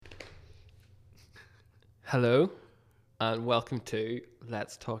Hello, and welcome to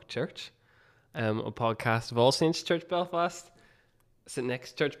Let's Talk Church, a podcast of All Saints Church Belfast, St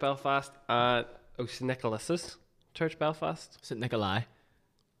Nick's Church Belfast, and St Nicholas's Church Belfast, St. Nikolai.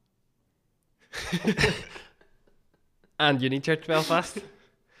 and Uni Church Belfast.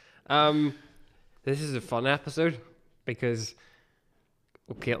 This is a fun episode because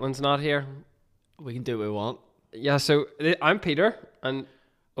Caitlin's not here. We can do what we want. Yeah, so I'm Peter, and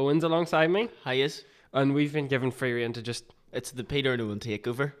Owen's alongside me, Hi, is and we've been given free rein to just, it's the Peter and Owen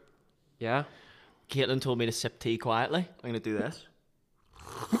takeover. yeah. Caitlin told me to sip tea quietly. I'm going to do this.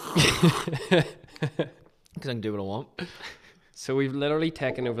 Because I can do what I want. So we've literally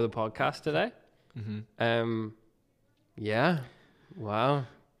taken over the podcast today. Mm-hmm. Yeah. Wow.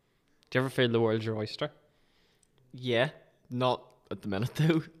 Do you ever feel the world's your oyster? Yeah, not at the minute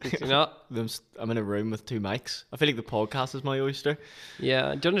though. Do you not? I'm in a room with two mics. I feel like the podcast is my oyster.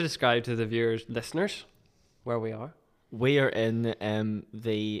 Yeah. Do you want to describe to the viewers, listeners, where we are? We are in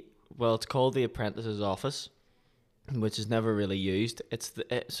it's called the Apprentice's Office, which is never really used.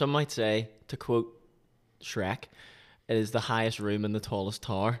 Some might say, to quote Shrek, it is the highest room in the tallest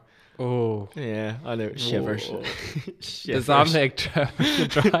tower. Oh. Yeah, I know. Shivers. Whoa. Shivers. Does that make Trevor the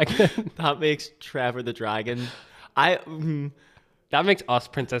Dragon? That makes Trevor the Dragon. That makes us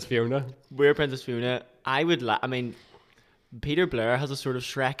Princess Fiona. We're Princess Fiona. Peter Blair has a sort of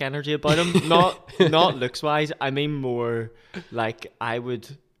Shrek energy about him. Not looks wise. I mean more like I would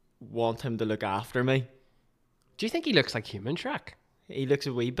want him to look after me. Do you think he looks like human Shrek? He looks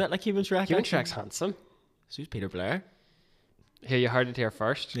a wee bit like human Shrek. Human actually. Shrek's handsome. So who's Peter Blair? Here, you heard it here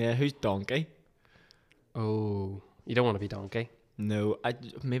first. Yeah, who's Donkey? Oh. You don't want to be Donkey. No,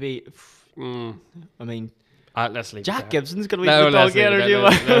 maybe. Mm. I mean, Let's leave Jack it there. Gibson's gonna be No, the let's Donkey leave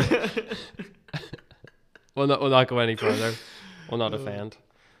it energy. there, We'll not go any further. We'll not offend.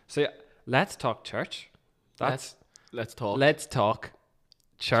 So yeah, let's talk church. That's Let's talk. let's talk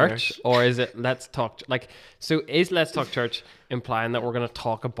church, or is it let's talk so is let's talk church implying that we're going to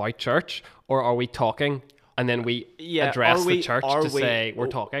talk about church, or are we talking and then we address the church to say we're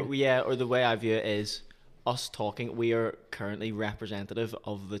talking? Yeah, or the way I view it is us talking. We are currently representative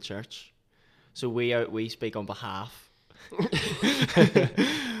of the church, so we speak on behalf.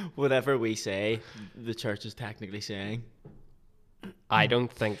 Whatever we say, the church is technically saying. I don't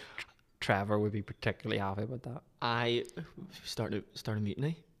think Trevor would be particularly happy about that. I start a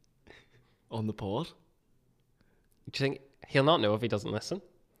mutiny on the pod. Do you think he'll not know if he doesn't listen?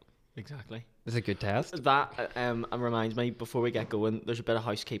 Exactly. It's a good test. That reminds me, before we get going, there's a bit of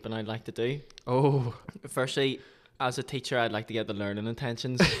housekeeping I'd like to do. Oh. Firstly, as a teacher, I'd like to get the learning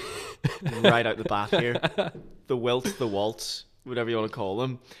intentions right out the bat here. The wilts, the waltz, whatever you want to call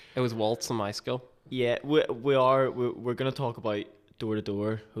them. It was waltz in my school. Yeah, we're going to talk about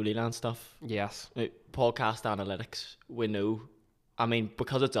door-to-door Holy Land stuff. Yes. Podcast analytics, we know. I mean,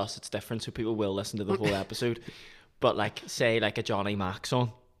 because it's us, it's different, so people will listen to the whole episode. But say a Johnny Mac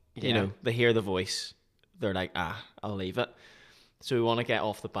song, you know, they hear the voice, they're like, I'll leave it. So we want to get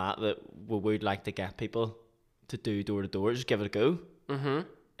off the bat that we would like to get people to do door-to-door, just give it a go. Mm-hmm.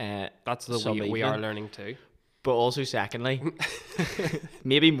 That's the way we are learning too. But also, secondly,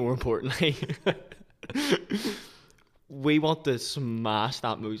 maybe more importantly, we want to smash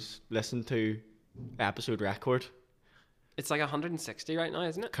that most listened to episode record. It's like 160 right now,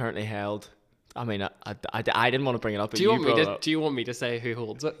 isn't it? Currently held. I mean, I didn't want to bring it up. But Do you want me to say who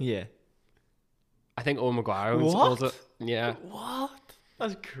holds it? Yeah. I think Owen Maguire holds it. Yeah. What?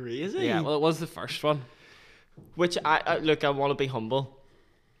 That's crazy. Yeah. Well, it was the first one. Which I want to be humble.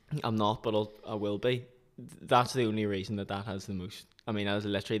 I'm not, but I will be. That's the only reason that has the most. I mean, that is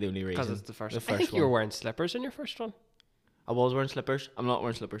literally the only reason. Because it's the first. The I think you were wearing slippers in your first one. I was wearing slippers. I'm not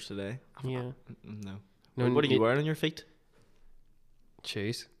wearing slippers today. Yeah. No. What What are you wearing on your feet?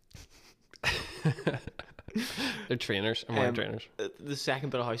 Shoes. They're trainers. I'm wearing trainers. The second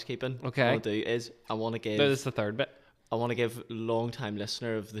bit of housekeeping Okay. I want to do is I want to give. No, this is the third bit. I want to give long-time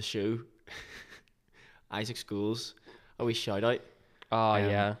listener of the show, Isaac Schools, a wee shout out. Oh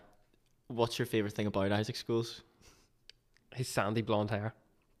yeah. What's your favourite thing about Isaac Schools? His sandy blonde hair.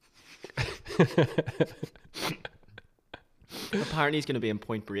 Apparently he's going to be in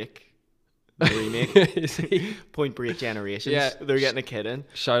Point Break, the remake. Is he? Point Break Generations. Yeah. They're getting a kid in.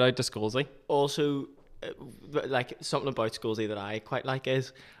 Shout out to Scalzi. Also, something about Scalzi that I quite like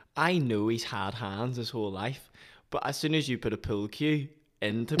is, I know he's had hands his whole life, but as soon as you put a pool cue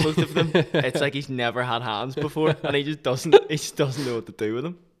into both of them, it's like he's never had hands before, and he just doesn't know what to do with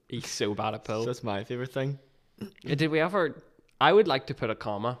them. He's so bad at So pool. that's my favourite thing. Did we ever? I would like to put a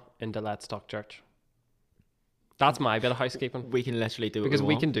comma into Let's Talk Church. That's my bit of housekeeping. We can literally do it because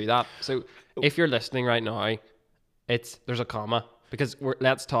we can do that. So if you're listening right now, there's a comma because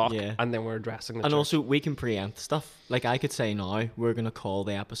let's talk, and then we're addressing the. And church. Also we can preempt stuff. Like I could say now, we're gonna call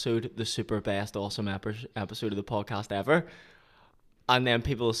the episode the super best awesome episode of the podcast ever, and then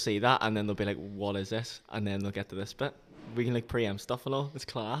people will see that, and then they'll be like, "What is this?" And then they'll get to this bit. We can like preempt stuff and all. It's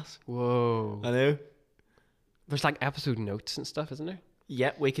class. Whoa! I know. There's like episode notes and stuff, isn't there?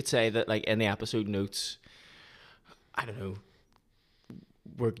 Yeah, we could say that like in the episode notes. I don't know.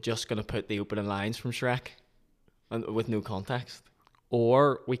 We're just gonna put the opening lines from Shrek, and with no context.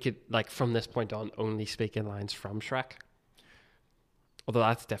 Or we could, like, from this point on, only speak in lines from Shrek. Although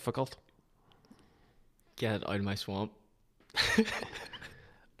that's difficult. Get it out of my swamp.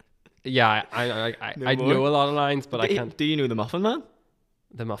 Yeah, I know a lot of lines, but I can't. Do you know the Muffin Man?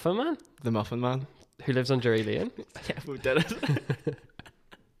 The Muffin Man? The Muffin Man. Who lives on Drury Lane? Yeah, we did it.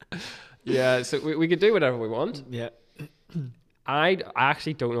 Yeah, so we could do whatever we want. Yeah. I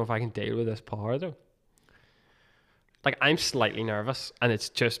actually don't know if I can deal with this power, though. Like, I'm slightly nervous, and it's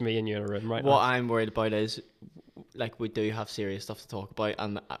just me and you in a room right now. What I'm worried about is, like, we do have serious stuff to talk about,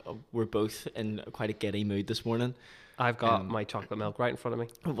 and we're both in quite a giddy mood this morning. I've got my chocolate milk right in front of me.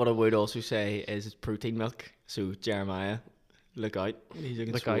 What I would also say is it's protein milk. So, Jeremiah, look out. He's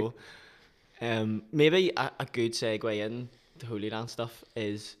looking swole. Maybe a good segue in to Holy Land stuff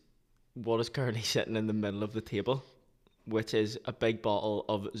is what is currently sitting in the middle of the table, which is a big bottle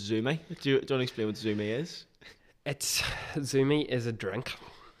of Zumi. Do you want to explain what Zumi is? Zumi is a drink,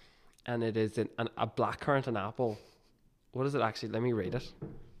 and it is a blackcurrant and apple. What is it actually? Let me read it.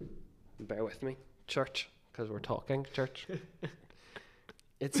 Bear with me, church, because we're talking, church.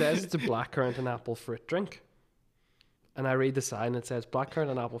 It says it's a blackcurrant and apple fruit drink. And I read the sign, it says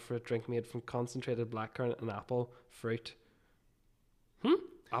blackcurrant and apple fruit drink made from concentrated blackcurrant and apple fruit.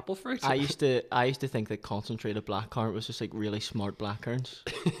 Apple fruit? I used to think that concentrated blackcurrant was just like really smart blackcurrants.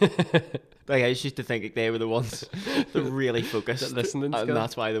 Like I used to think they were the ones that really focused, and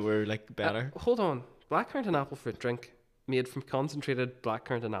that's why they were like better. Hold on, blackcurrant and apple fruit drink made from concentrated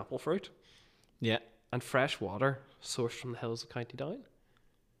blackcurrant and apple fruit. Yeah, and fresh water sourced from the hills of County Down.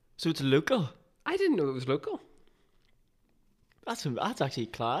 So it's local. I didn't know it was local. That's actually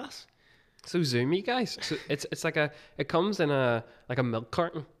class. So Zumi, guys. So it's like it comes in a milk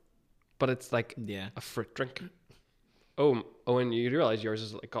carton, but it's like a fruit drink. Oh, and you realize yours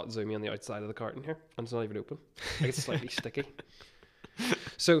is like got Zumi on the outside of the carton here, and it's not even open. Like it's slightly sticky.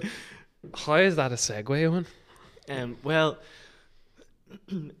 So, how is that a segue, Owen? Well,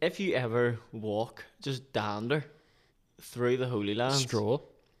 if you ever walk, just dander through the Holy Land, stroll,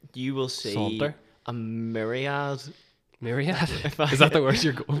 you will see Saunter. A myriad. Myriad? Is that the word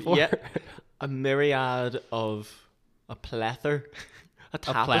you're going for? Yeah. A myriad of a plethora. A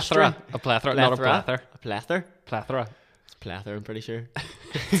tapestry. A plethora, not a plether. A plethora. Plethora. It's plethora, I'm pretty sure.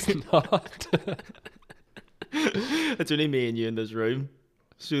 It's not. It's only me and you in this room.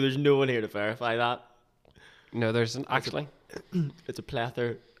 So there's no one here to verify that. No, there isn't actually. It's a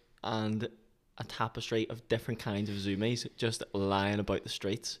plethora and a tapestry of different kinds of Zumis just lying about the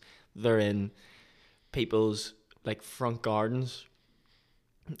streets. They're in people's like front gardens.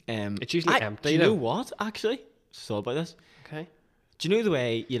 It's usually empty. Do you know what? Actually, just thought about this. Okay. Do you know the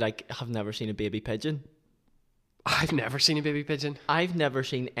way you like have never seen a baby pigeon? I've never seen a baby pigeon. I've never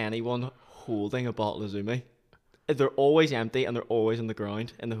seen anyone holding a bottle of Zumi. They're always empty and they're always on the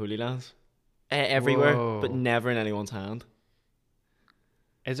ground in the Holy Lands, everywhere, but never in anyone's hand.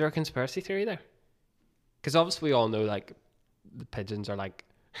 Is there a conspiracy theory there? Because obviously we all know like the pigeons are like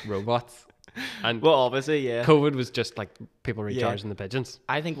robots. And well, obviously, yeah. COVID was just like people recharging the pigeons.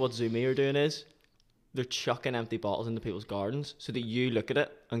 I think what Zumi are doing is they're chucking empty bottles into people's gardens so that you look at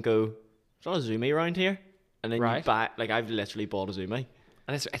it and go, "There's not a Zumi around here," and then you buy. Like I've literally bought a Zumi,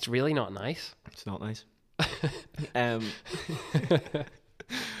 and it's really not nice. It's not nice.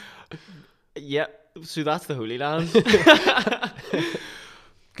 Yeah. So that's the Holy Lands.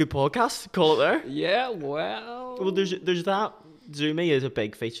 Good podcast. Call it there. Yeah. Well, there's that. Zumi is a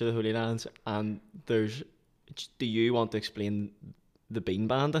big feature of the Holy Lands, and there's. Do you want to explain the Bean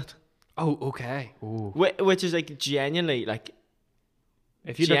Bandit? Oh, okay. Ooh. Which is like genuinely like.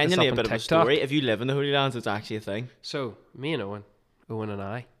 If you genuinely a bit TikTok, of a story. If you live in the Holy Lands, it's actually a thing. So me and Owen and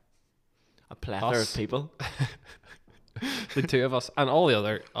I, a plethora of people. The two of us and all the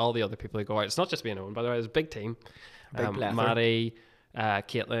other people who go out. It's not just me and Owen, by the way. It's a big team. Maddie,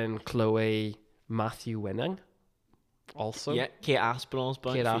 Caitlin, Chloe, Matthew Winning. Also, yeah, Kate Aspinall's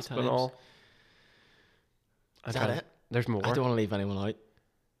back. Kate Aspinall. Is that it? There's more. I don't want to leave anyone out.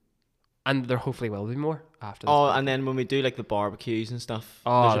 And there hopefully will be more after this. Oh, and then when we do like the barbecues and stuff,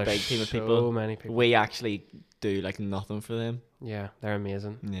 there's a big team of people. So many people. We actually do like nothing for them. Yeah, they're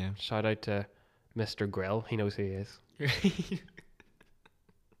amazing. Yeah. Shout out to Mr. Grill. He knows who he is.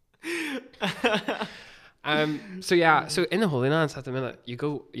 So yeah, so in the Holy Lands at the minute,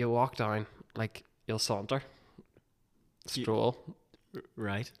 you walk down, like you'll saunter, stroll.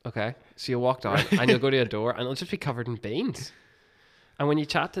 Right. Okay. So you walk down and you'll go to a door and it'll just be covered in beans. And when you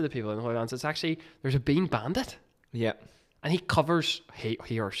chat to the people in the Holy Lands, it's actually, there's a bean bandit. Yeah. And he covers,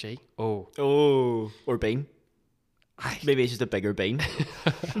 he or she. Oh, or bean. Maybe it's just a bigger bean.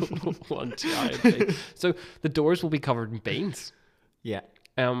 One giant bean. So the doors will be covered in beans. Yeah.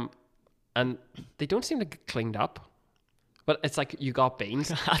 And they don't seem to get cleaned up. But it's like you got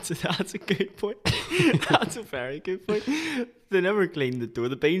beans. That's a good point. That's a very good point. They never clean the door.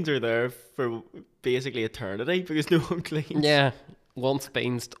 The beans are there for basically eternity because no one cleans. Yeah. Once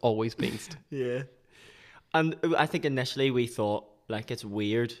beans, always beans. Yeah. And I think initially we thought, like, it's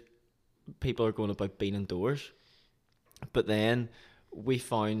weird. People are going about beaning doors. But then I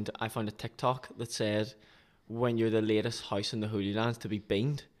found a TikTok that said, when you're the latest house in the Holy Lands to be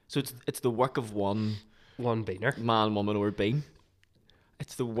beaned. So it's the work of one beaner. Man, woman, or bean.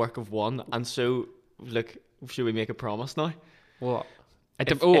 It's the work of one. And so, look, should we make a promise now? What? You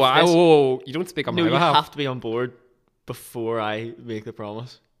don't speak on my behalf. You have to be on board before I make the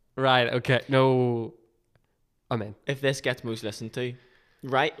promise. Right, okay. No, I'm in. If this gets most listened to,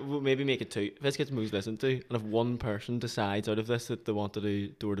 right, we'll maybe make it 2. If this gets most listened to, and if one person decides out of this that they want to do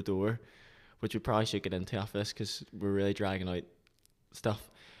door to door, which we probably should get into after this because we're really dragging out stuff,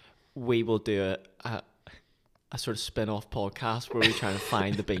 we will do a sort of spin-off podcast where we try and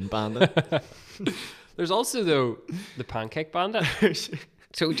find the bean bandit. There's also, though, the pancake bandit.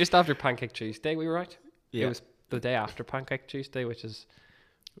 So just after Pancake Tuesday, we were out. Yeah. It was the day after Pancake Tuesday, which is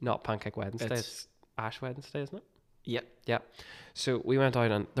not Pancake Wednesday. It's Ash Wednesday, isn't it? Yep. Yeah. So we went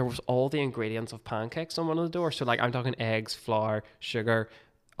out and there was all the ingredients of pancakes on one of the doors. So like I'm talking eggs, flour, sugar,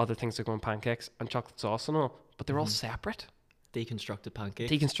 other things that go in pancakes, and chocolate sauce and all. But they're all separate. Deconstructed pancake.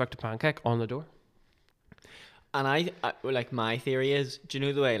 Deconstructed pancake on the door. And I like, my theory is, do you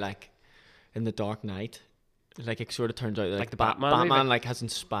know the way, like, in The Dark Knight, like, it sort of turns out like the Batman like has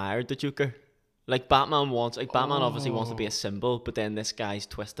inspired the Joker. Like Batman obviously wants to be a symbol, but then this guy's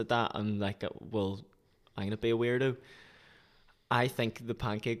twisted that and like, I'm gonna be a weirdo. I think the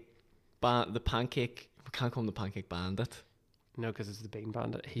pancake, we can't call him the Pancake Bandit. No, because it's the Bean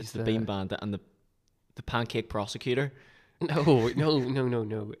Bandit. He's the Bean Bandit and the Pancake Prosecutor. No.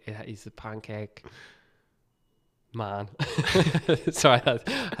 He's the Pancake Man. Sorry, I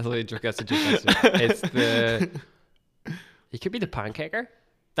thought you just got to It's he could be the Pancaker.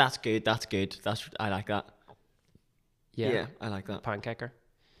 That's good. I like that. Yeah, I like that. Pancaker.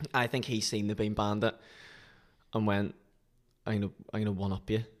 I think he's seen the Bean Bandit and went, I'm gonna one up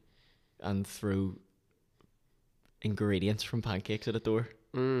you and throw ingredients from pancakes at a door.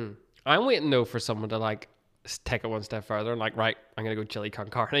 I'm waiting though for someone to like take it one step further and like, right, I'm gonna go chili con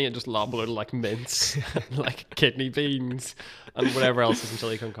carne and just lob a little like mince, like kidney beans and whatever else is in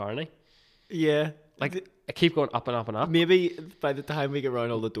chili con carne. Yeah, like I keep going up and up and up. Maybe by the time we get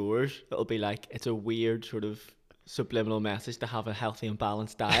around all the doors, it'll be like it's a weird sort of subliminal message to have a healthy and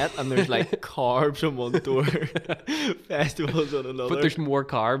balanced diet, and there's like carbs on one door, festivals on another. But there's more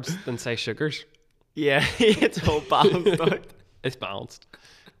carbs than say sugars. Yeah, it's all balanced out. It's balanced.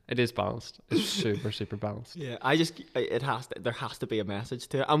 It is balanced. It's super, super balanced. Yeah, there has to be a message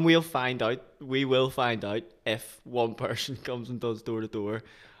to it, and we will find out if one person comes and does door to door,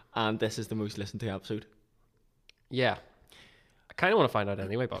 and this is the most listened to episode. Yeah, I kind of want to find out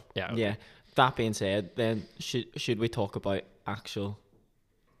anyway, but yeah. Okay. Yeah. That being said, then should we talk about actual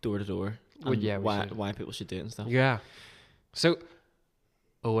door to door? Yeah, why people should do it and stuff. Yeah. So,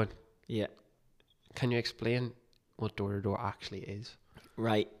 Owen. Yeah. Can you explain what door to door actually is?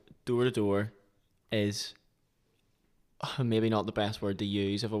 Right. Door to door is maybe not the best word to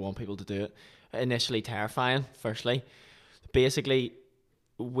use if I want people to do it. Initially terrifying, firstly. Basically,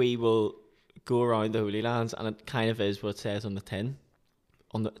 we will go around the Holy Lands and it kind of is what it says on the tin.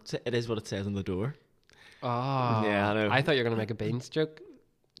 It is what it says on the door. Oh. Yeah, I know. I thought you were going to make a beans joke.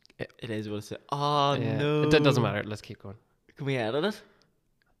 It is what it says. Oh, yeah. No. It doesn't matter. Let's keep going. Can we edit it?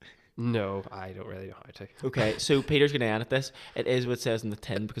 No, I don't really know how to. Okay, so Peter's going to edit this. It is what it says on the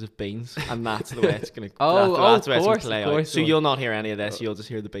tin because of beans, and that's the way it's going to that's the way it's going to play out. So you'll not hear any of this. You'll just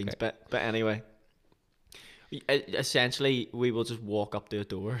hear the beans bit. But anyway, essentially, we will just walk up to a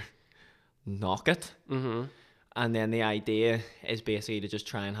door, knock it, and then the idea is basically to just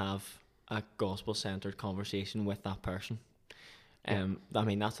try and have a gospel-centered conversation with that person. I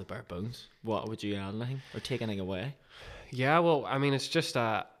mean, that's the bare bones. What would you add anything or take anything away? Yeah, well, I mean, it's just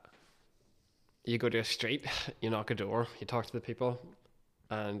you go to a street, you knock a door, you talk to the people,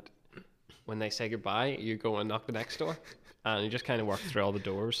 and when they say goodbye, you go and knock the next door, and you just kind of work through all the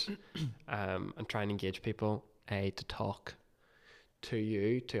doors, and try and engage people to talk to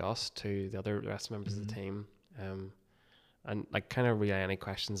you, to us, to the rest members of the team, and like kind of relay any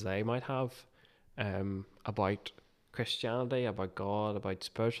questions they might have about Christianity, about God, about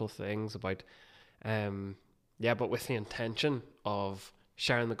spiritual things, about but with the intention of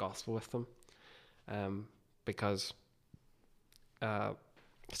sharing the gospel with them, because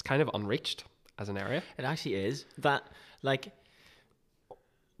it's kind of unreached as an area. It actually is. That, like,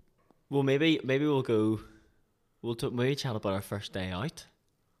 well, maybe we'll go. Maybe chat about our first day out,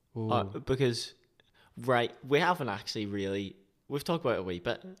 because we haven't actually really. We've talked about it a wee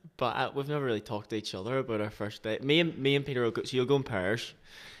bit, but we've never really talked to each other about our first day. Me and Peter will go. So you'll go in pairs,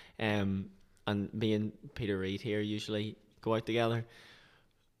 and me and Peter Reid here usually go out together.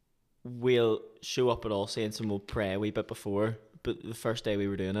 We'll show up at All Saints and we'll pray a wee bit before. But the first day we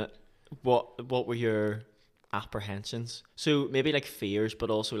were doing it, what were your apprehensions? So maybe like fears, but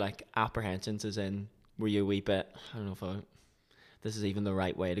also like apprehensions, as in, were you a wee bit, I don't know if this is even the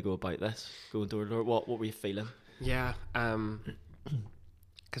right way to go about this, going door to door. What were you feeling? Yeah,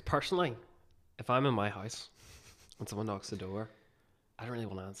 because personally, if I'm in my house and someone knocks the door, I don't really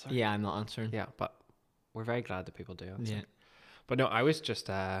want to answer. Yeah, I'm not answering. Yeah, but we're very glad that people do answer. Yeah. But no, I was just,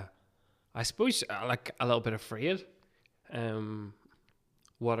 I suppose, like a little bit afraid.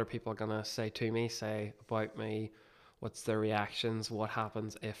 What are people gonna say to me, say about me? What's their reactions? What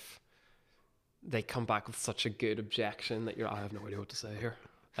happens if they come back with such a good objection that I have no idea what to say here?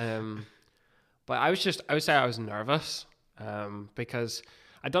 But I would say I was nervous, because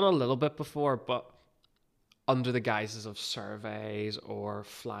I'd done a little bit before, but under the guises of surveys or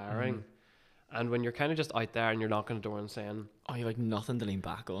flyering. And when you're kind of just out there and you're knocking the door and saying, oh, you have like nothing to lean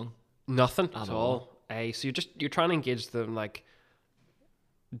back on. Nothing at all. So you're trying to engage them, like,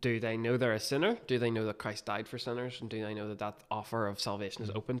 do they know they're a sinner? Do they know that Christ died for sinners? And do they know that offer of salvation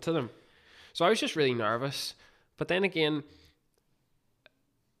is open to them? So I was just really nervous. But then again,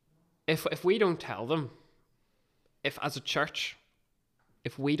 if we don't tell them, if as a church,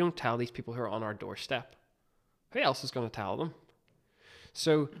 if we don't tell these people who are on our doorstep, who else is going to tell them?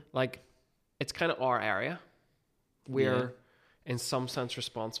 So, like, it's kind of our area. We're in some sense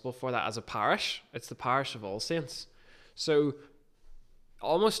responsible for that as a parish. It's the parish of All Saints. So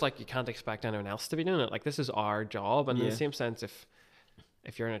almost like you can't expect anyone else to be doing it. Like, this is our job. And in the same sense,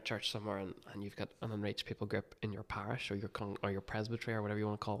 if you're in a church somewhere and you've got an unreached people group in your parish or your presbytery or whatever you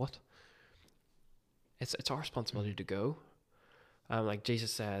want to call it, it's our responsibility to go. Like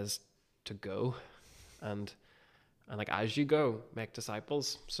Jesus says, to go, and like, as you go, make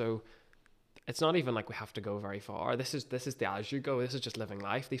disciples. So it's not even like we have to go very far. This is the as you go. This is just living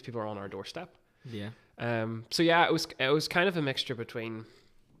life. These people are on our doorstep. Yeah. So yeah, it was kind of a mixture between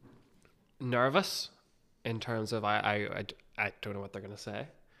nervous in terms of I don't know what they're gonna say.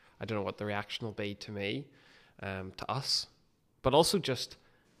 I don't know what the reaction will be to me, to us, but also just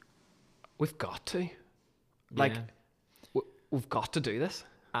we've got to, like, we've got to do this.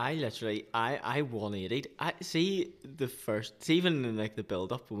 I 180'd. I see even in like the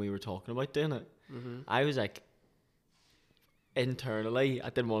build up when we were talking about doing it, I was like, internally I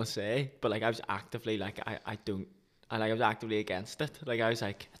didn't want to say, but like I was actively like I was actively against it. Like I was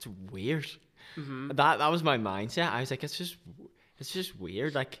like, it's weird. That was my mindset. I was like, it's just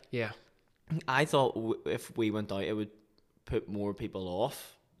weird. Like, yeah, I thought if we went out, it would put more people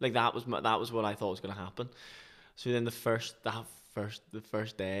off. Like that was what I thought was going to happen. So then the first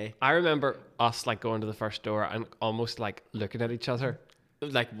day, I remember us like going to the first door and almost like looking at each other.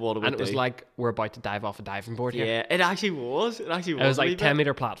 Like, what do we do? And it was like we're about to dive off a diving board here. Yeah, it actually was. It was like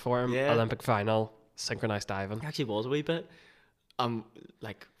 10-meter platform, Olympic final, synchronized diving. It actually was a wee bit.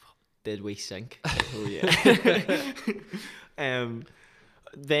 Like, did we sink? Oh yeah.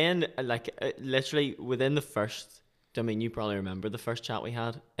 Then like literally within the first, I mean, you probably remember the first chat we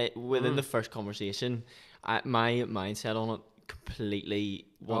had. Within the first conversation, my mindset on it completely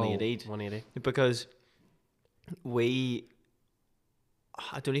 180. Because I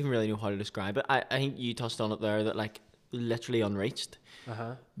don't even really know how to describe it. I think you touched on it there, that like literally unreached.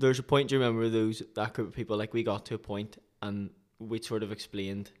 There's a point, do you remember that group of people, like we got to a point and we sort of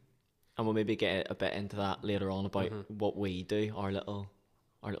explained, and we'll maybe get a bit into that later on about what we do, our little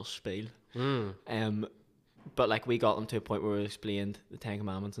spiel. But like we got them to a point where we explained the Ten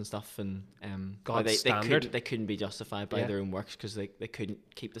Commandments and stuff, and God's standard. They couldn't be justified by their own works because they couldn't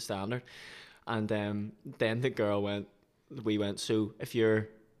keep the standard. And then the girl went, we went, so if you're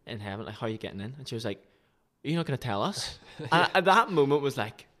in heaven, like, how are you getting in? And she was like, are you not going to tell us? And at that moment was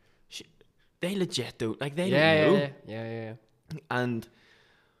like, they legit don't, like, they don't know. Yeah. And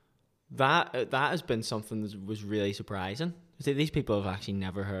that has been something that was really surprising. These people have actually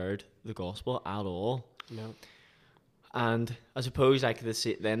never heard the gospel at all. No. And I suppose, like,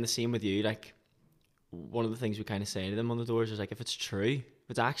 then the same with you, like, one of the things we kind of say to them on the doors is, like, if it's true, if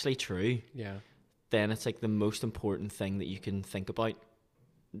it's actually true, then it's, like, the most important thing that you can think about.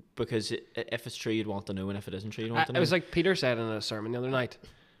 Because if it's true, you'd want to know, and if it isn't true, you'd want to know. It was like Peter said in a sermon the other night,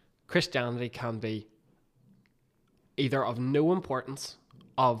 Christianity can be either of no importance,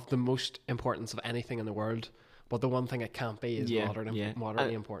 of the most importance of anything in the world, but the one thing it can't be is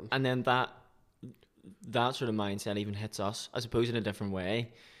moderately important. And then that sort of mindset even hits us, I suppose, in a different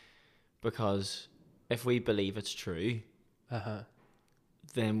way, because if we believe it's true,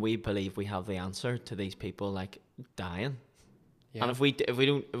 then we believe we have the answer to these people, like, dying. Yeah. And if we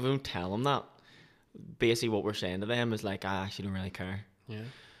don't tell them that, basically what we're saying to them is, like, I actually don't really care. Yeah.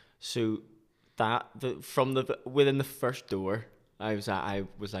 So that within the first door, I was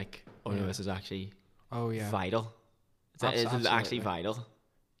like, oh no, this is actually vital. This is actually vital.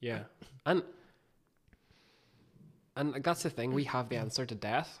 Yeah. And that's the thing, we have the answer to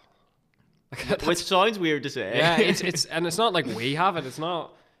death. Which sounds weird to say. Yeah, it's and it's not like we have it. It's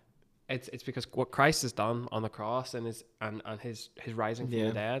not. It's because what Christ has done on the cross and his rising from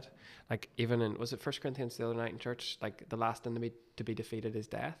the dead. Like, even in, was it 1 Corinthians the other night in church? Like, the last enemy to be defeated is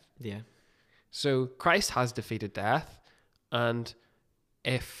death. Yeah. So Christ has defeated death, and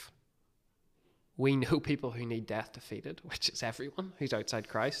if we know people who need death defeated, which is everyone who's outside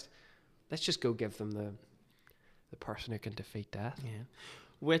Christ, let's just go give them the person who can defeat death. Yeah.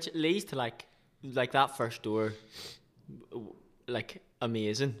 Which leads to like that first door, like,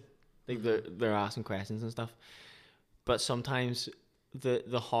 amazing. Like, they're asking questions and stuff, but sometimes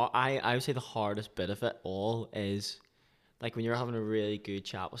I would say the hardest bit of it all is, like, when you're having a really good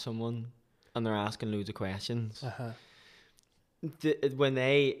chat with someone and they're asking loads of questions.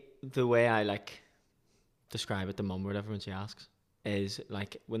 The way I, like, describe it to mum or whatever when she asks is,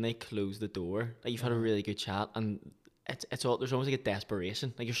 like, when they close the door, like, you've had a really good chat and it's all, there's almost like a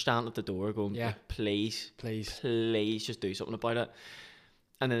desperation, like, you're standing at the door going, like, please just do something about it,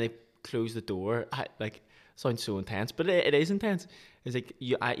 and then they close the door. Sounds so intense, but it is intense. It's like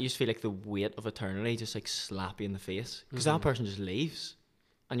I just feel like the weight of eternity just, like, slap you in the face, because that person just leaves,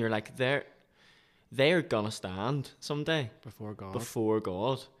 and you're like, they're gonna stand someday before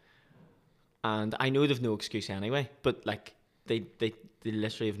God, and I know they've no excuse anyway, but, like, they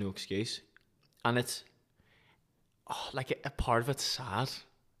literally have no excuse, and it's like, a part of it's sad.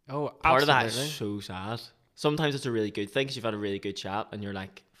 Part of that is so sad. Sometimes it's a really good thing because you've had a really good chat and you're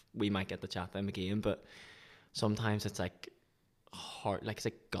like, we might get to chat them again, but sometimes it's, like, hard, like, it's,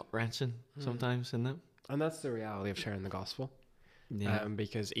 like, gut wrenching sometimes, isn't it? And that's the reality of sharing the gospel.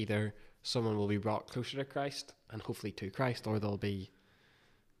 Because either someone will be brought closer to Christ and hopefully to Christ, or they'll be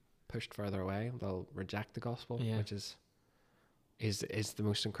pushed further away. They'll reject the gospel, which is the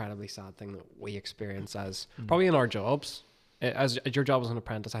most incredibly sad thing that we experience as probably in our jobs. As your job as an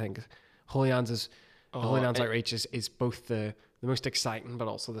apprentice, I think Holy Hands Outreach is both the most exciting but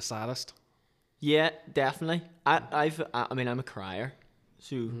also the saddest. Yeah, definitely. I mean, I'm a crier,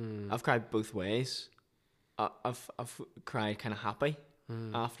 so I've cried both ways. I've cried kind of happy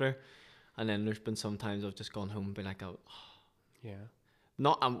after, and then there's been some times I've just gone home and been like,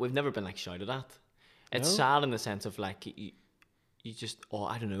 we've never been, like, shouted at. It's sad in the sense of, like, you just,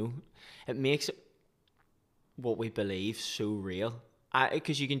 I don't know, it makes what we believe so real.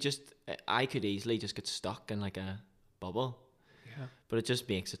 Because you can I could easily just get stuck in, like, a bubble. Yeah. But it just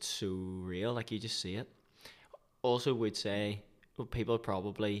makes it so real, like, you just see it. Also would say, people are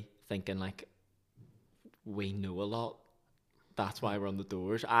probably thinking, like, we know a lot, that's why we're on the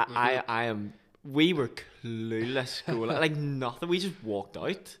doors. We were clueless going, like, nothing, we just walked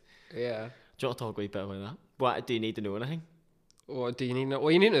out. Yeah. Do you want to talk a wee bit about that? What, do you need to know anything? Or do you need to know?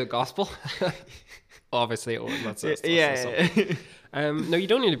 Well, you need to know the gospel. Obviously, that's no, you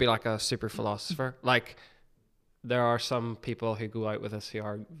don't need to be, like, a super philosopher. Like, there are some people who go out with us who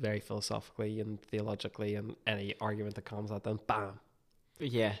are very philosophically and theologically, and any argument that comes at them, bam.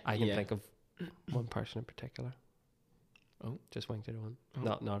 Yeah. I can think of one person in particular. Oh, just winked at one. Oh.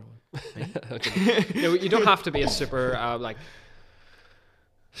 Not one. No, you don't have to be a super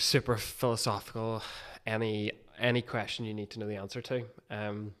super philosophical. Any question you need to know the answer to.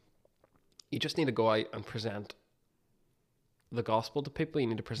 You just need to go out and present the gospel to people. You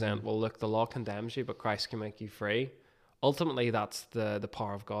need to present, well, look, the law condemns you, but Christ can make you free. Ultimately, that's the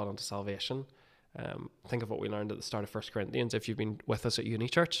power of God unto salvation. Think of what we learned at the start of 1 Corinthians, if you've been with us at Uni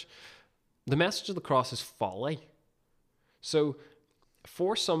Church. The message of the cross is folly. So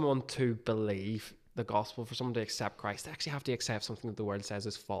for someone to believe the gospel, for someone to accept Christ, they actually have to accept something that the world says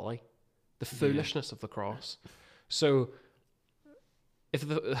is folly. The foolishness of the cross. So if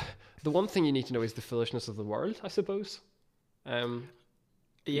the one thing you need to know is the foolishness of the world, I suppose. I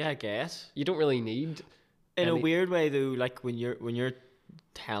guess. You don't really need... In a weird way though, like when you're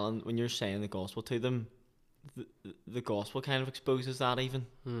saying the gospel to them, the gospel kind of exposes that even.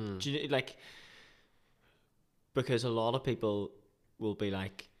 Do you, like, because a lot of people will be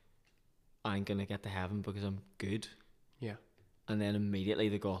like, I'm gonna get to heaven because I'm good. Yeah. And then immediately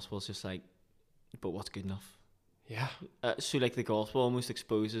the gospel's just like, but what's good enough? Yeah. So like the gospel almost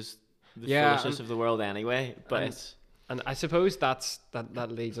exposes the foolishness of the world anyway. But and I suppose that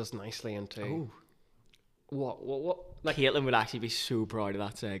leads us nicely into what like Caitlin would actually be so proud of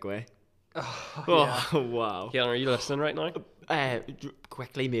that segue. Oh, wow. Caitlin, are you listening right now?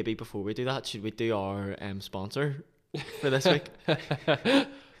 Quickly, maybe before we do that, should we do our sponsor for this week?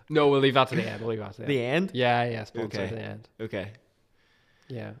 No, we'll leave that to the end. The end? Yeah, sponsor to the end. Okay.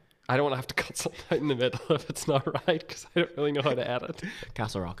 Yeah. I don't want to have to cut something out in the middle if it's not right, because I don't really know how to edit.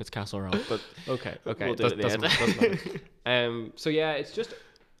 Castle Rock, it's Castle Rock, but okay. We'll do it at the end. So yeah, it's just,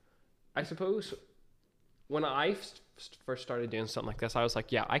 I suppose, when I first started doing something like this, I was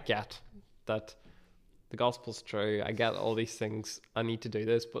like, yeah, I get that the gospel's true. I get all these things. I need to do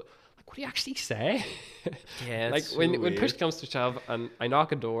this, but like, what do you actually say? Yeah, like when push comes to shove, and I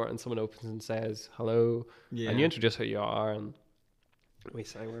knock a door and someone opens and says hello, and you introduce who you are, and we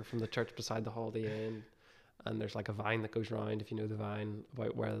say we're from the church beside the Holiday Inn, and there's like a vine that goes round, if you know the vine,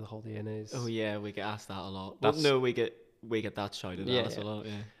 about where the Holiday Inn is. Oh yeah, we get asked that a lot. Well, no, we get that shouted at us a lot.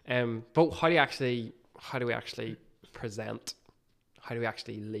 Yeah. But how do we actually present? How do we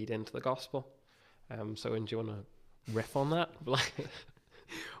actually lead into the gospel? So, do you want to riff on that?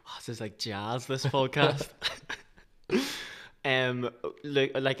 This is like jazz, this podcast.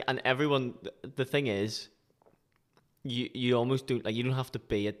 Look, and everyone. The thing is, you almost don't like. You don't have to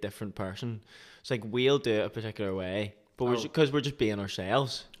be a different person. It's like we'll do it a particular way, but because we're just being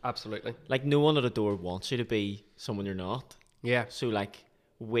ourselves. Absolutely. Like no one at a door wants you to be someone you're not. Yeah. So like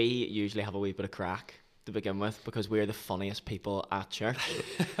we usually have a wee bit of crack to begin with because we're the funniest people at church.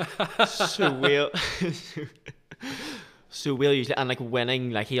 So we'll usually, and like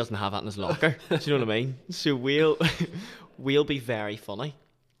winning, like he doesn't have that in his locker. Do you know what I mean? So we'll be very funny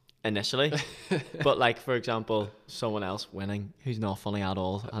initially, but like for example, someone else winning who's not funny at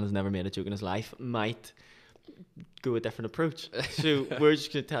all and has never made a joke in his life might go a different approach. So we're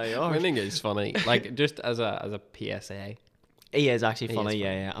just gonna tell you, winning is funny. Like just as a PSA, he is actually funny.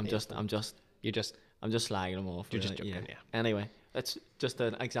 Yeah. I'm just slagging him off. You're just joking. Yeah. Anyway, that's just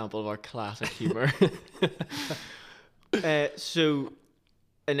an example of our classic humor. So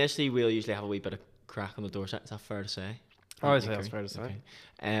initially we'll usually have a wee bit of crack on the door. Is that fair to say? I would say that's fair to say.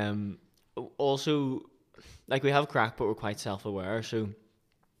 Okay. Also, like we have crack, but we're quite self-aware. So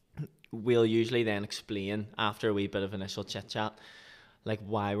we'll usually then explain after a wee bit of initial chit chat, like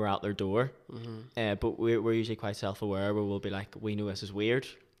why we're out their door. Mm-hmm. But we're usually quite self-aware. Where we'll be like, we know this is weird.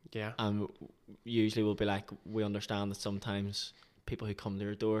 Yeah. And usually we'll be like, we understand that sometimes people who come to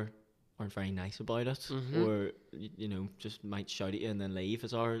your door aren't very nice about it, mm-hmm. or just might shout at you and then leave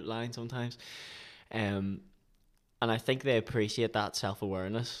is our line sometimes. And I think they appreciate that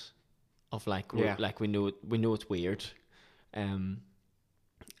self-awareness of like we know it's weird, and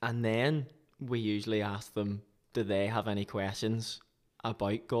then we usually ask them, do they have any questions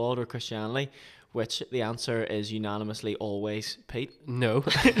about God or Christianity? Which the answer is unanimously always Pete. No.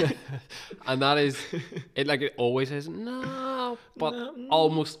 And that is it. Like it always is no, but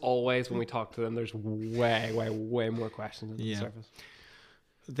almost always when we talk to them, there's way more questions than the surface.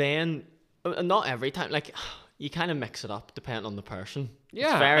 Then not every time. Like you kind of mix it up depending on the person. Yeah,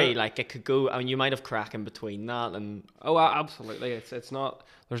 it's very like it could go. I mean, you might have crack in between that, and absolutely. It's not.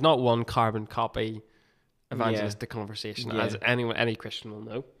 There's not one carbon copy evangelistic conversation as any Christian will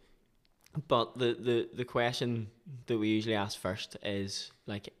know. But the question that we usually ask first is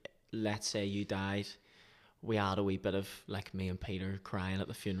like, let's say you died, we had a wee bit of like me and Peter crying at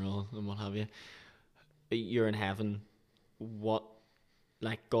the funeral and what have you. You're in heaven. What,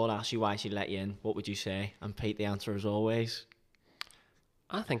 like God asked you why she let you in? What would you say? And Pete, the answer is always,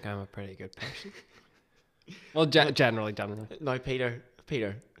 I think I'm a pretty good person. Well, generally. No, Peter.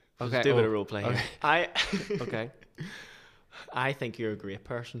 Okay. Let's do a bit of role play here. Okay. I think you're a great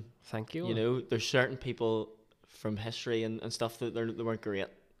person. Thank you. You know, there's certain people from history and stuff that they weren't great.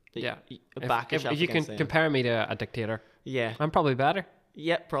 Yeah. If you can compare me to a dictator, yeah, I'm probably better.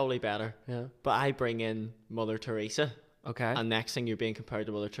 Yeah, probably better. Yeah. But I bring in Mother Teresa. Okay. And next thing you're being compared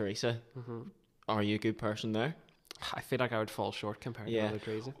to Mother Teresa. Mm-hmm. Are you a good person there? I feel like I would fall short compared to Mother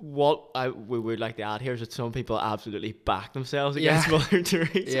Teresa. What we would like to add here is that some people absolutely back themselves against Mother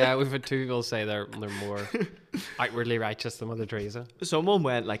Teresa. Yeah, we've had 2 people say they're more outwardly righteous than Mother Teresa. Someone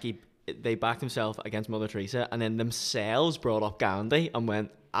went like they backed themselves against Mother Teresa, and then themselves brought up Gandhi and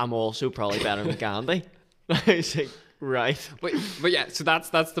went, "I'm also probably better than Gandhi." I was like, right. But yeah, so that's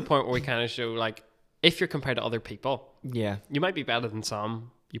the point where we kind of show, like, if you're compared to other people, you might be better than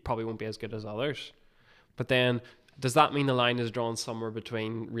some. You probably won't be as good as others. But then, does that mean the line is drawn somewhere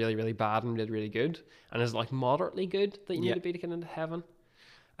between really, really bad and really, really good? And is it like moderately good that you need to be to get into heaven?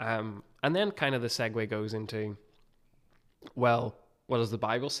 And then kind of the segue goes into, well, what does the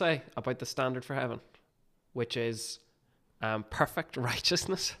Bible say about the standard for heaven? Which is perfect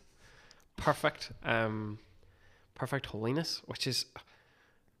righteousness, perfect holiness, which is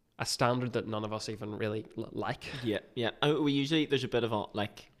a standard that none of us even really like. Yeah. We usually, there's a bit of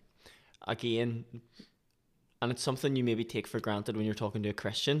again, and it's something you maybe take for granted when you're talking to a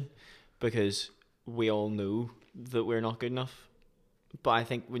Christian, because we all know that we're not good enough. But I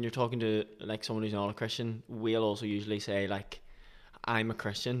think when you're talking to like someone who's not a Christian, we'll also usually say like, I'm a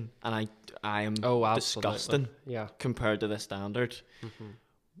Christian and I am disgusting compared to the standard.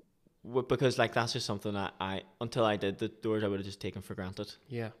 Mm-hmm. Because like that's just something that until I did the doors, I would have just taken for granted.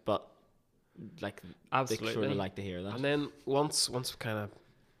 Yeah. But like, absolutely, they sort of like to hear that. And then once you've kind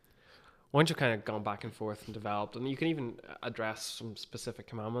of gone back and forth and developed, and you can even address some specific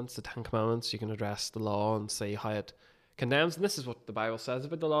commandments, the 10 Commandments, you can address the law and see how it condemns. And this is what the Bible says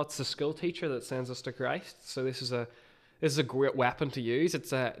about the law. It's the school teacher that sends us to Christ. So this is a great weapon to use.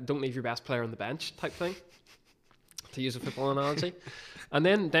 It's a don't leave your best player on the bench type thing, to use a football analogy. And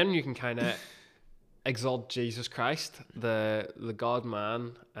then you can kind of exalt Jesus Christ, the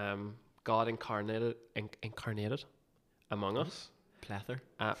God-man, God incarnated among us. Plether.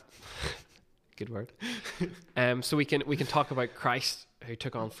 Good word. So we can talk about Christ, who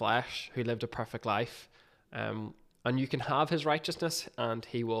took on flesh, who lived a perfect life, and you can have his righteousness, and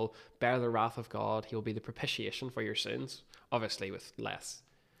he will bear the wrath of God. He will be the propitiation for your sins, obviously with less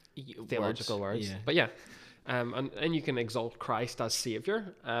theological words. Yeah. But yeah, and you can exalt Christ as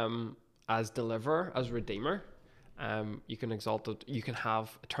Savior, as deliverer, as Redeemer. You can exalt it. You can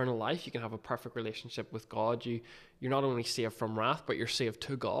have eternal life. You can have a perfect relationship with God. You're not only saved from wrath, but you're saved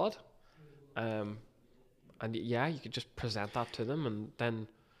to God. And yeah, you could just present that to them, and then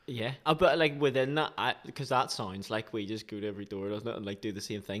but like within that, because that sounds like we just go to every door, doesn't it, and like do the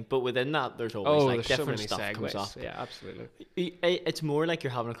same thing. But within that, there's always like different stuff comes up. Yeah, absolutely. It's more like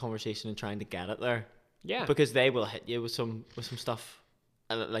you're having a conversation and trying to get it there. Yeah, because they will hit you with some stuff,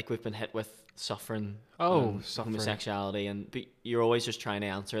 and like we've been hit with suffering, homosexuality, but you're always just trying to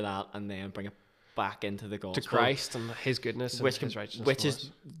answer that and then bring it back into the gospel, to Christ and his goodness and his righteousness, which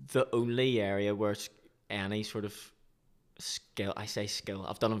is the only area where any sort of skill, I say skill,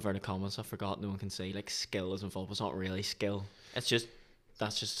 I've done inverted commas, I forgot, no one can see, like skill is involved. It's not really skill, it's just,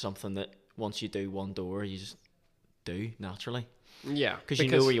 that's just something that once you do one door, you just do naturally. Yeah, because you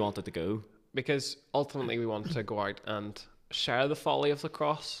know where you want it to go. Because ultimately we want to go out and share the folly of the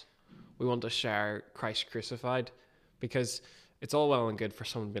cross. We want to share Christ crucified, because it's all well and good for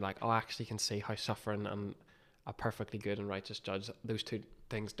someone to be like, oh, I actually can see how suffering and a perfectly good and righteous judge, those two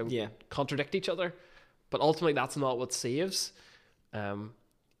things don't contradict each other. But ultimately, that's not what saves.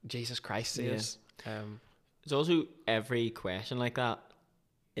 Jesus Christ saves. Yeah. It's also, every question like that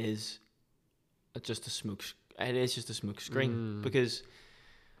is just a smoke. It is just a smoke screen, because,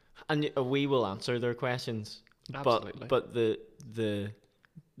 and we will answer their questions. Absolutely. But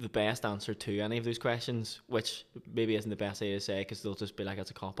the best answer to any of those questions, which maybe isn't the best idea to say because they'll just be like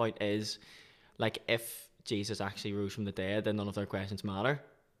it's a cop out, is like, if Jesus actually rose from the dead, then none of their questions matter.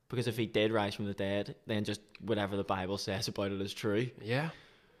 Because if he did rise from the dead, then just whatever the Bible says about it is true. Yeah.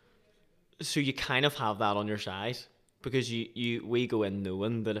 So you kind of have that on your side, because we go in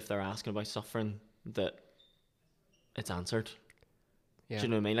knowing that if they're asking about suffering, that it's answered. Yeah. Do you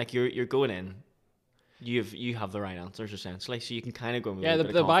know what I mean? Like you're going in, you have the right answers essentially, so you can kind of go in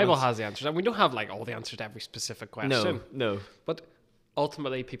with the Bible has the answers, and we don't have like all the answers to every specific question. No. But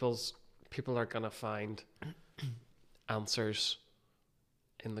ultimately, people are gonna find answers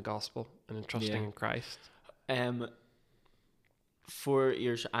in the gospel and in trusting in Christ. For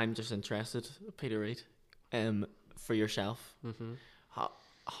yours, I'm just interested, Peter Reid. For yourself,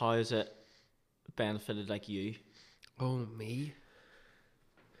 how has it benefited like you? Oh, me?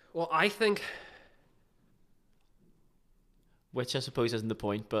 Well, I think, which I suppose isn't the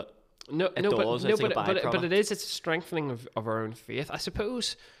point, but But it is. It's a strengthening of our own faith. I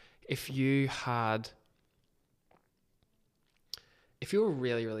suppose if you were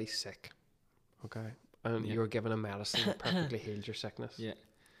really, really sick, okay, and you were given a medicine that perfectly healed your sickness,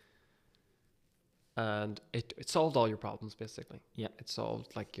 and it solved all your problems basically. Yeah, it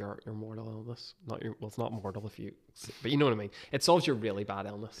solved like your mortal illness. It's not mortal but you know what I mean. It solves your really bad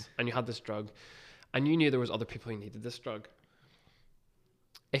illness, and you had this drug, and you knew there was other people who needed this drug.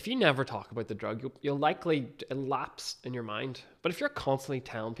 If you never talk about the drug, you'll likely lapse in your mind. But if you're constantly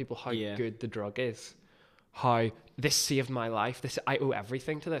telling people how good the drug is, how this saved my life, I owe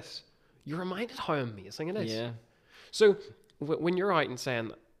everything to this, you're reminded how amazing it is. Yeah. So when you're out and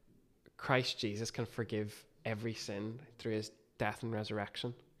saying Christ Jesus can forgive every sin through his death and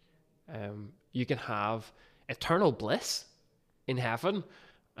resurrection, you can have eternal bliss in heaven.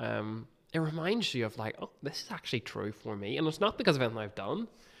 It reminds you of like, oh, this is actually true for me. And it's not because of anything I've done.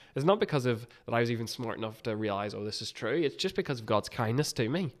 It's not because of that I was even smart enough to realize, oh, this is true. It's just because of God's kindness to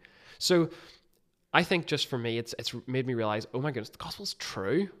me. So I think just for me, it's made me realize, oh my goodness, the gospel's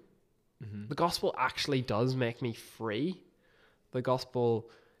true. Mm-hmm. The gospel actually does make me free. The gospel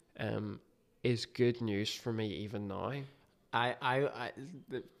is good news for me even now.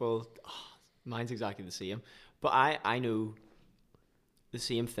 Mine's exactly the same. But I know the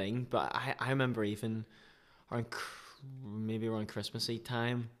same thing, but I remember even around Christmassy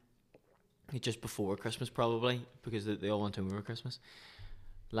time, just before Christmas probably, because they all went home over Christmas.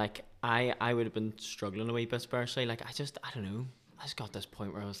 Like I would have been struggling a wee bit spiritually. Like I don't know. I just got to this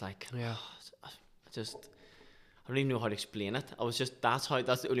point where I was like, I don't even know how to explain it. I was just that's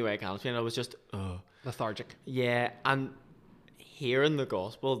the only way I can explain it. I was just lethargic. Yeah, and hearing the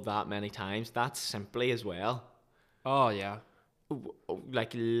gospel that many times, that's simply as well. Oh yeah.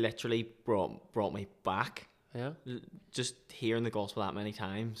 Like literally brought me back. Yeah. Just hearing the gospel that many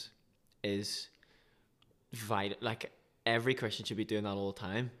times is vital. Like every Christian should be doing that all the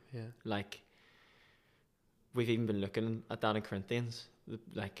time. Yeah. Like we've even been looking at that in Corinthians.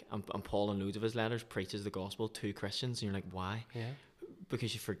 Like and Paul in loads of his letters preaches the gospel to Christians, and you're like, why? Yeah.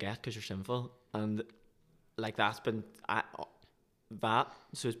 Because you forget, because you're sinful, and like that's been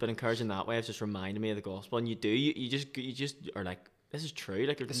so it's been encouraging that way. It's just reminding me of the gospel, and you just are like, this is true.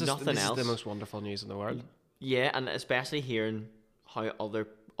 Like there's nothing else. This is the most wonderful news in the world. Yeah, and especially hearing how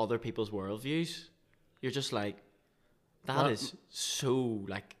other people's worldviews, you're just like, is so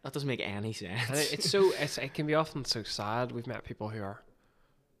like that doesn't make any sense. It can be often so sad. We've met people who are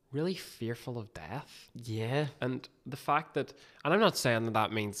really fearful of death. Yeah, and the fact that, and I'm not saying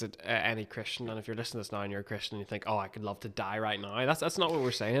that means that any Christian, and if you're listening to this now and you're a Christian and you think, oh, I could love to die right now, that's not what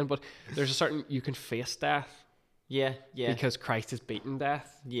we're saying. But there's a certain, you can face death. Yeah. Because Christ has beaten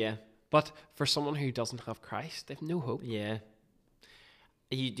death. Yeah. But for someone who doesn't have Christ, they have no hope. Yeah.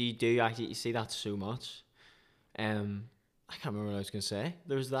 You do actually, you see that so much. I can't remember what I was going to say.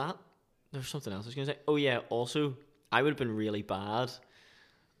 There's something else I was going to say. Oh yeah, also, I would have been really bad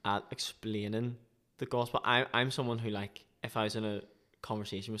at explaining the gospel. I'm someone who, like, if I was in a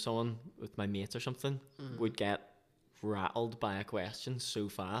conversation with someone, with my mates or something, would get rattled by a question so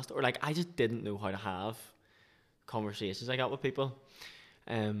fast. Or, like, I just didn't know how to have conversations I got with people.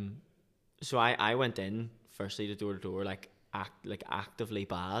 So I went in firstly to door, like actively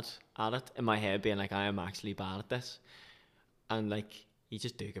bad at it in my head, being like, I am actually bad at this, and like you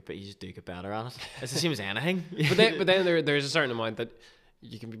just do get better at it. It's the same as anything. but then there's a certain amount that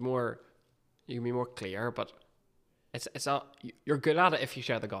you can be more clear, but it's not, you're good at it if you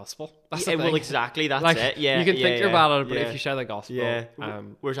share the gospel. That's the thing. Well, exactly, that's like, it. Yeah, you can think you're bad at it, but if you share the gospel,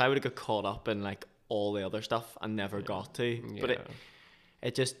 whereas I would have got caught up in like all the other stuff and never got to. Yeah. But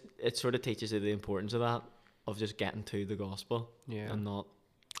it sort of teaches you the importance of that, of just getting to the gospel, and not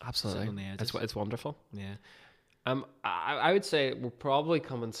absolutely on the edges. It's wonderful. Yeah. I would say we're probably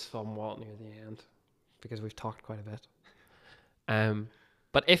coming somewhat near the end because we've talked quite a bit.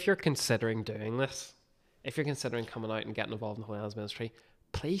 But if you're considering doing this, if you're considering coming out and getting involved in the Holy Hands Ministry,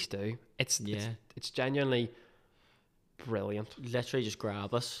 please do. It's genuinely brilliant. Literally, just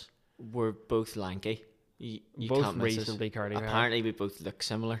grab us. We're both lanky. You both can't reasonably curly. Apparently, we both look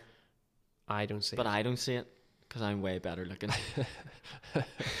similar. I don't see it. But I don't see it because I'm way better looking.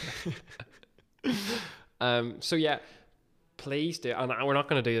 So yeah, please do. And we're not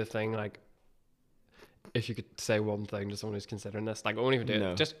going to do the thing like, if you could say one thing to someone who's considering this, like, I won't even do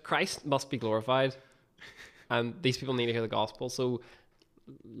it. Just Christ must be glorified, and these people need to hear the gospel. So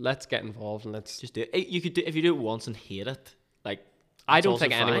let's get involved and let's just do it. You could do, if you do it once and hate it, like, I don't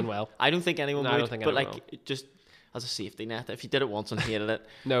think anyone will. I don't think anyone would. But like, just as a safety net, if you did it once and hated it,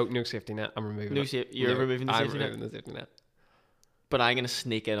 no safety net. I'm removing it. You're removing the safety net. I'm removing the safety net. but I'm gonna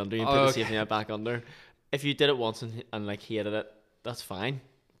sneak in under you and put the safety net back under. If you did it once and like hated it, that's fine.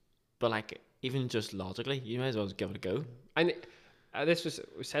 But like even just logically, you might as well just give it a go. And we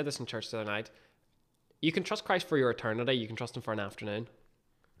said this in church the other night. You can trust Christ for your eternity. You can trust Him for an afternoon.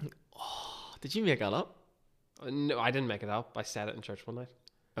 Oh, did you make that up? No, I didn't make it up. I said it in church one night.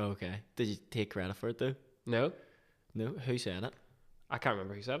 Oh, okay. Did you take credit for it though? No. Who said it? I can't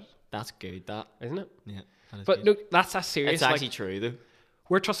remember who said it. That's good, that isn't it? Yeah. But good. no, that's serious. It's actually true though.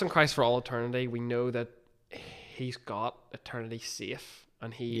 We're trusting Christ for all eternity. We know that He's got eternity safe,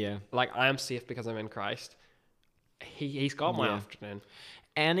 and like I am safe because I'm in Christ. He's got my afternoon.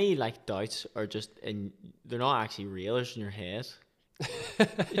 Any like doubts are just they're not actually real. They're just in your head. Do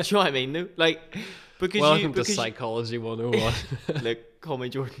you know what I mean? Though, like because welcome to Psychology 101. Look, call me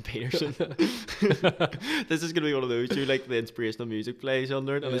Jordan Peterson. This is gonna be one of those. You like the inspirational music plays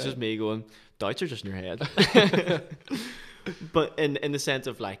under it, and it's just me going, doubts are just in your head. But in the sense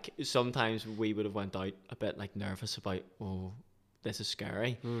of like sometimes we would have went out a bit like nervous about this is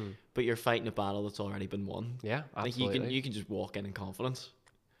scary, but you're fighting a battle that's already been won. Yeah, absolutely. Like you can just walk in confidence,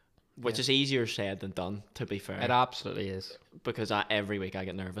 which is easier said than done. To be fair, it absolutely is. Because every week I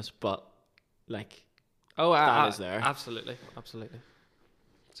get nervous, but like, that is there. Absolutely.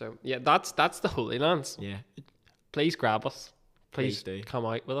 So yeah, that's the Holy Lands. Yeah, please grab us. Please do come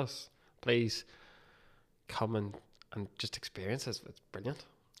out with us. Please come and just experience this. It's brilliant.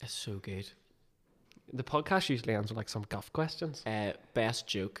 It's so good. The podcast usually ends with like some guff questions. Best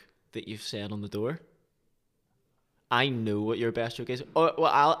joke that you've said on the door. I know what your best joke is. Oh,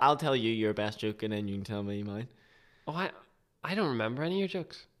 well, I'll tell you your best joke, and then you can tell me mine. Oh, I don't remember any of your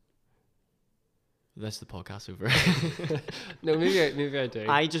jokes. That's the podcast over. No, maybe I do.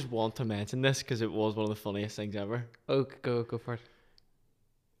 I just want to mention this because it was one of the funniest things ever. Oh, go for it.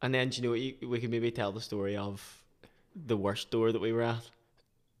 And then, do you know what? We could maybe tell the story of the worst store that we were at.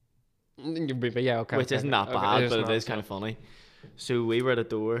 Yeah, okay. Which isn't that bad, but it is kind of funny. So we were at a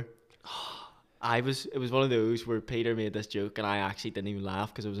door. It was one of those where Peter made this joke and I actually didn't even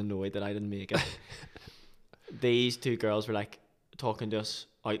laugh because I was annoyed that I didn't make it. These two girls were like talking to us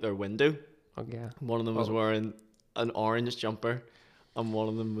out their window. Oh yeah. One of them was wearing an orange jumper and one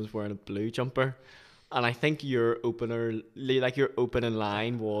of them was wearing a blue jumper. And I think your opening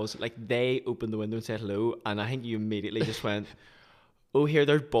line was like they opened the window and said hello, and I think you immediately just went, "Oh, here,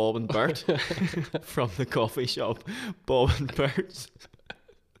 there's Bob and Bert from the coffee shop, Bob and Bert."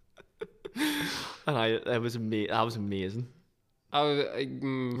 And that was amazing. That was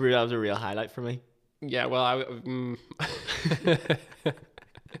a real highlight for me. Yeah, well,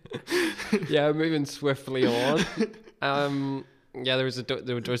 yeah, moving swiftly on. Yeah, there was a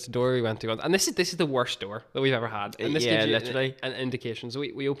door we went to, and this is the worst door that we've ever had. And this gives you literally an indication. So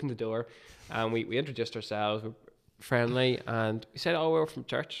we opened the door, and we introduced ourselves, we're friendly, and we said, "Oh, we're from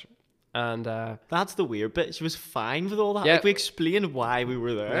church." And that's the weird bit. She was fine with all that. Yeah. Like we explained why we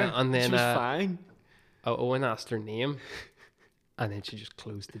were there, and then she was fine. Owen asked her name, and then she just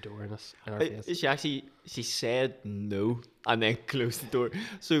closed the door in our face. She said no, and then closed the door.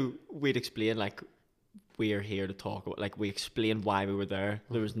 So we'd explain like we are here to talk about. Like we explained why we were there.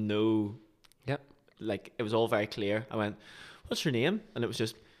 There was no, like it was all very clear. I went, "What's your name?" And it was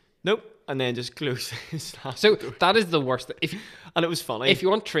just, "Nope." And then just close. So that is the worst. And it was funny. If you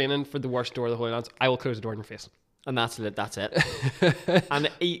want training for the worst door of the Holy Lands, I will close the door in your face. And that's it. And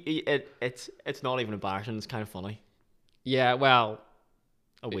it's not even embarrassing. It's kind of funny. Yeah, well,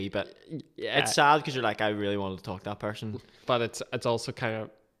 a wee bit. Yeah, it's sad because you're like, I really wanted to talk to that person, but it's also kind of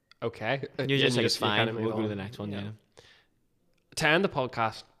okay. You're just like, it's fine. Kind of we'll go to the next one. Yeah. To end the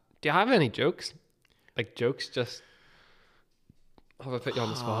podcast, do you have any jokes? Like jokes, just. Have I put you on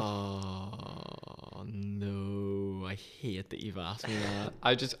the spot? Oh no! I hate that you've asked me that.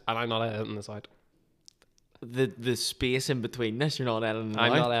 I'm not editing this out. The space in between this, you're not editing.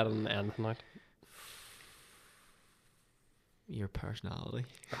 I'm not editing anything out. Your personality.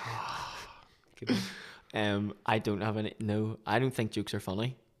 I don't have any. No, I don't think jokes are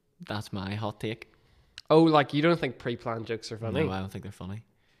funny. That's my hot take. Oh, like you don't think pre-planned jokes are funny? No, I don't think they're funny.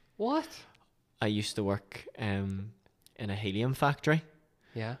 What? I used to work in a helium factory.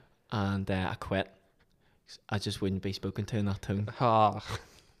 Yeah. And I quit. I just wouldn't be spoken to in that tone. Oh.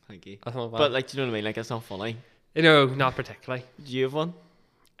 Thank you. That's not bad. But like, do you know what I mean? Like, it's not funny. No, not particularly. Do you have one?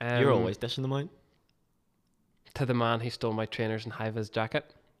 You're always dishing them out. To the man who stole my trainers and high-vis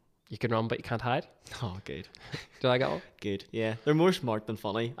jacket. You can run, but you can't hide. Oh, good. Did I get one? Good. Yeah. They're more smart than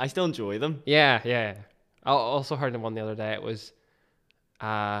funny. I still enjoy them. Yeah. I also heard one the other day. It was,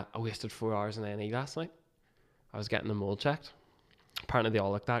 I wasted 4 hours in A&E last night. I was getting the mold checked. Apparently they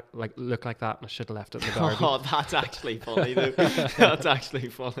all look like that, and I should have left it in the garden. Oh, that's actually funny though. That's actually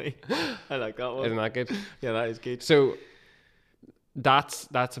funny. I like that one. Isn't that good? Yeah, that is good. So that's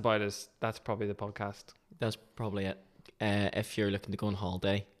about us. That's probably the podcast. That's probably it. If you're looking to go on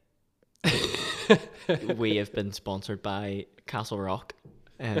holiday, we have been sponsored by Castle Rock.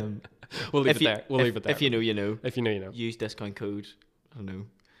 We'll leave it there. We'll leave it there. If you know, you know. If you know, you know. Use discount code, I don't know,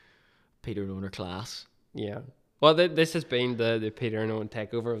 Peter and Owner Class. Yeah. Well, this has been the Peter and Owen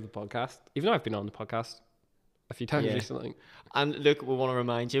takeover of the podcast. Even though I've been on the podcast a few times recently. And look, we want to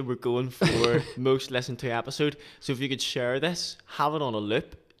remind you, we're going for most listened to episode. So if you could share this, have it on a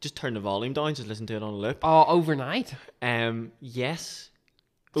loop. Just turn the volume down. Just listen to it on a loop. Oh, overnight? Yes.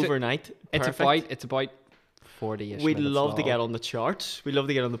 So overnight. It's about 40-ish. We'd love to get on the charts. We'd love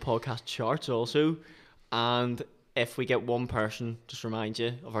to get on the podcast charts also. And if we get one person, just remind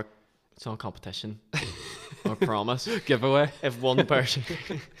you of our... It's not a competition. I promise. Giveaway. If one person...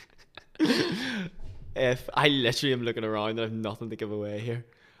 If I literally am looking around and I have nothing to give away here.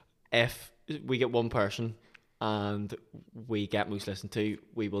 If we get one person and we get most listened to,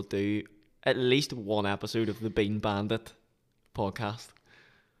 we will do at least one episode of the Bean Bandit podcast.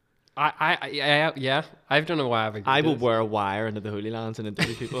 Yeah. I don't know why I will wear a wire into the Holy Lands and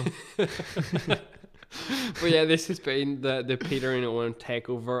interview people. But yeah, this has been the Peter and Owen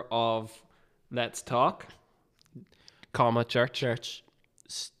takeover of Let's Talk, Church.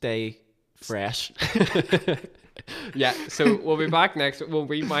 Stay fresh. Yeah, so we'll be back next. Well,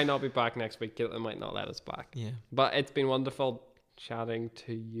 we might not be back next week. They might not let us back. Yeah, but it's been wonderful chatting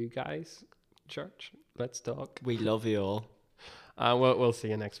to you guys. Church, Let's Talk. We love you all. We'll see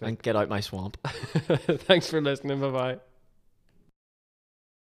you next week. And get out my swamp. Thanks for listening. Bye bye.